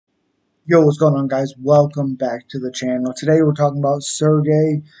Yo, what's going on, guys? Welcome back to the channel. Today we're talking about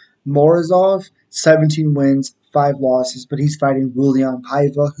Sergey Morozov, 17 wins, 5 losses, but he's fighting Raulian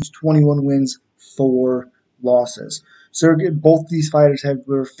Paiva, who's 21 wins, 4 losses. Both these fighters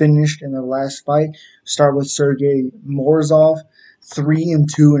were finished in their last fight. Start with Sergey Morozov, 3-2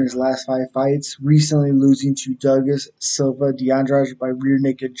 in his last 5 fights, recently losing to Douglas Silva de Andrade by rear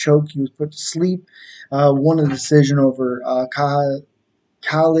naked choke. He was put to sleep. Won a decision over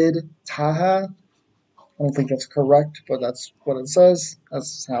Khalid Taha. I don't think that's correct, but that's what it says.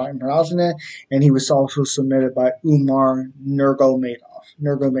 That's how I'm pronouncing it. And he was also submitted by Umar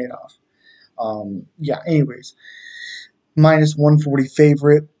Nurmagomedov. Yeah, anyways, minus 140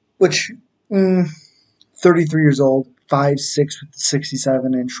 favorite, which 33 years old, 5'6" with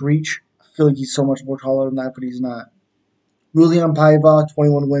 67-inch reach. I feel like he's so much more taller than that, but he's not. Raulian Paiva,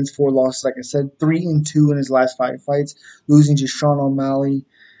 21 wins, 4 losses, like I said, 3-2 in his last 5 fights, losing to Sean O'Malley.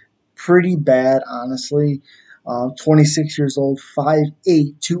 Pretty bad, honestly. 26 years old, 5'8",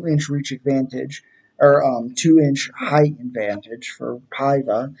 2-inch reach advantage, or 2-inch height advantage for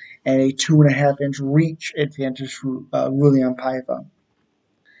Paiva, and a 2.5-inch reach advantage for Raulian Paiva.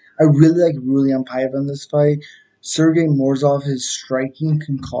 I really like Raulian Paiva in this fight. Sergey Morozov, his striking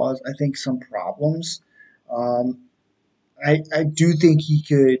can cause, I think, some problems. Um, I do think he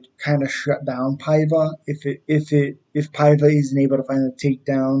could kind of shut down Paiva if Paiva isn't able to find the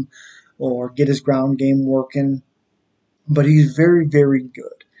takedown or get his ground game working. But he's very, very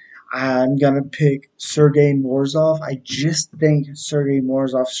good. I'm gonna pick Sergey Morozov. I just think Sergey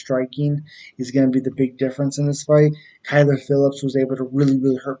Morozov's striking is gonna be the big difference in this fight. Kyler Phillips was able to really,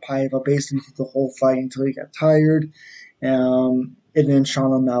 really hurt Paiva basically through the whole fight until he got tired. And then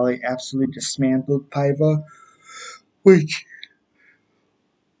Sean O'Malley absolutely dismantled Paiva, which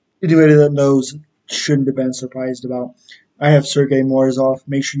anybody that knows shouldn't have been surprised about. I have Sergey Morozov.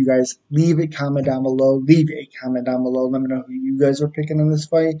 Make sure you guys leave a comment down below. Leave a comment down below. Let me know who you guys are picking in this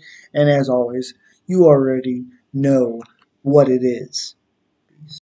fight. And as always, you already know what it is.